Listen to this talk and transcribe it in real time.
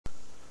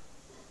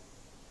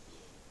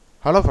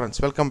Hello friends,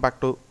 welcome back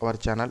to our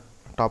channel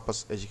Toppers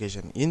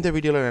Education. இந்த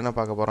வீடியோல என்ன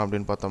பார்க்க போறோம்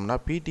அப்படினு பார்த்தோம்னா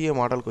PTA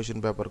மாடல் क्वेश्चन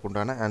பேப்பருக்கு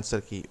உண்டான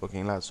ஆன்சர் கீ.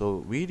 ஓகேங்களா? சோ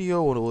வீடியோ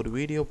ஒரு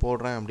வீடியோ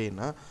போடுறேன்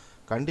அப்படினா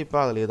கண்டிப்பா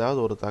அதுல ஏதாவது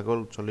ஒரு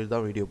தகவல் சொல்லி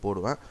தான் வீடியோ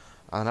போடுவேன்.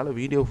 அதனால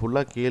வீடியோ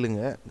ஃபுல்லா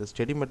கேளுங்க. இந்த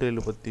ஸ்டடி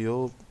மெட்டீரியல் பத்தியோ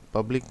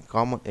பப்ளிக்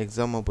காமன்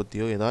எக்ஸாம்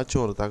பத்தியோ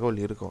ஏதாச்சும் ஒரு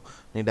தகவல் இருக்கும்.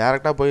 நீ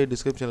டைரக்டா போய்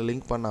டிஸ்கிரிப்ஷன்ல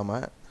லிங்க் பண்ணாம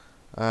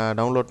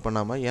டவுன்லோட்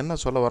பண்ணாம என்ன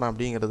சொல்ல வரேன்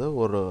அப்படிங்கறது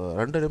ஒரு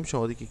 2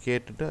 நிமிஷம் ஒதுக்கி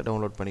கேட்டுட்டு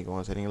டவுன்லோட்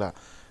பண்ணிக்கோங்க. சரிங்களா?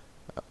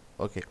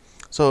 ஓகே.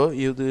 ஸோ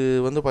இது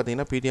வந்து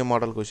பார்த்தீங்கன்னா PTA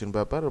மாடல் கொஷின்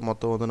பேப்பர்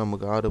மொத்தம் வந்து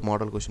நமக்கு 6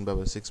 model question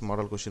paper 6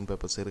 model question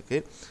papers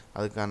இருக்குது.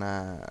 அதுக்கான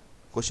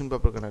கொஷின்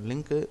பேப்பருக்கான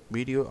லிங்க்கு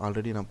வீடியோ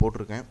ஆல்ரெடி நான்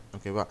போட்டிருக்கேன்.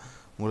 ஓகேவா?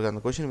 உங்களுக்கு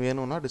அந்த கொஷின்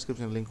வேணும்னா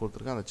டிஸ்கிரிப்ஷன் லிங்க்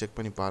கொடுத்துருக்கேன், அதை செக்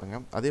பண்ணி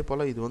பாருங்கள். அதே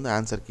போல் இது வந்து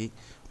ஆன்சர் கீ.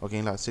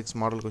 ஓகேங்களா? 6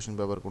 மாடல் கொஷின்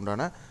பேப்பருக்கு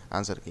உண்டான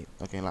ஆன்சர் கீ.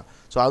 ஓகேங்களா?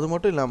 ஸோ அது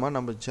மட்டும் இல்லாமல்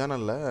நம்ம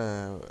சேனலில்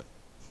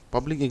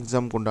பப்ளிக்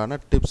எக்ஸாமுக்கு உண்டான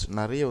டிப்ஸ்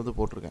நிறைய வந்து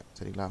போட்டிருக்கேன்.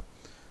 சரிங்களா?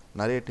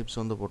 நிறைய டிப்ஸ்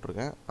வந்து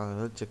போட்டிருக்கேன்,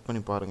 அதை செக்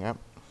பண்ணி பாருங்கள்.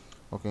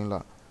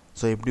 ஓகேங்களா?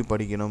 ஸோ எப்படி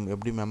படிக்கணும்,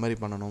 எப்படி மெமரி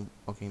பண்ணணும்,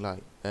 ஓகேங்களா,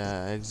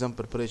 எக்ஸாம்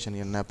ப்ரிப்பரேஷன்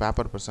என்ன,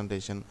 பேப்பர்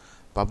ப்ரெசன்டேஷன்,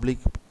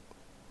 பப்ளிக்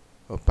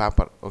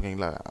பேப்பர்,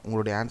 ஓகேங்களா,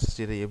 உங்களுடைய ஆன்சர்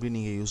ஷீட்டை எப்படி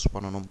நீங்கள் யூஸ்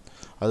பண்ணணும்,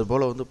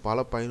 அதுபோல் வந்து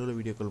பல பயனுள்ள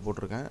வீடியோக்கள்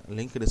போட்டிருக்கேன்.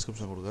 லிங்க்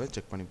டிஸ்கிரிப்ஷன் கொடுக்குறேன்,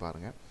 செக் பண்ணி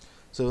பாருங்கள்.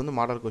 ஸோ வந்து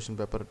மாடல் கொஷின்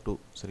பேப்பர் 2.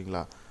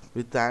 சரிங்களா?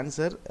 வித்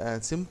ஆன்சர்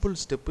சிம்பிள்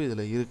ஸ்டெப்பு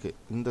இதில் இருக்குது.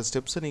 இந்த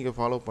ஸ்டெப்ஸை நீங்கள்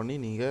ஃபாலோ பண்ணி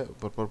நீங்கள்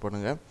ப்ரிப்பேர்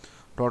பண்ணுங்கள்.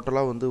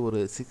 டோட்டலாக வந்து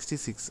ஒரு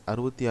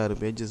 66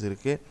 பேஜஸ்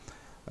இருக்குது.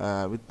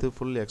 With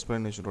full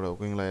எக்ஸ்ப்ளனேஷனோட.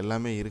 ஓகேங்களா?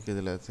 எல்லாமே இருக்குது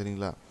இதில்.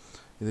 சரிங்களா?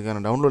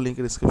 இதுக்கான டவுன்லோட்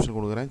லிங்க் டிஸ்கிரிப்ஷன்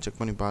கொடுக்குறேன், செக்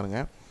பண்ணி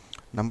பாருங்கள்.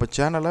 நம்ம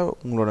சேனலை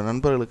உங்களோட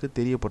நண்பர்களுக்கு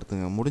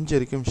தெரியப்படுத்துங்க. முடிஞ்ச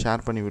வரைக்கும்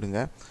ஷேர் பண்ணி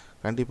விடுங்க.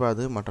 கண்டிப்பாக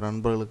அது மற்ற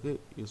நண்பர்களுக்கு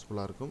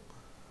யூஸ்ஃபுல்லாக இருக்கும்.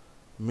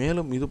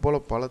 மேலும் இது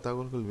போல் பல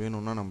தகவல்கள்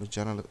வேணும்னா நம்ம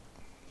சேனலை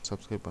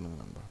சப்ஸ்கிரைப்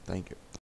பண்ணுங்கள் நண்பா. தேங்க்யூ.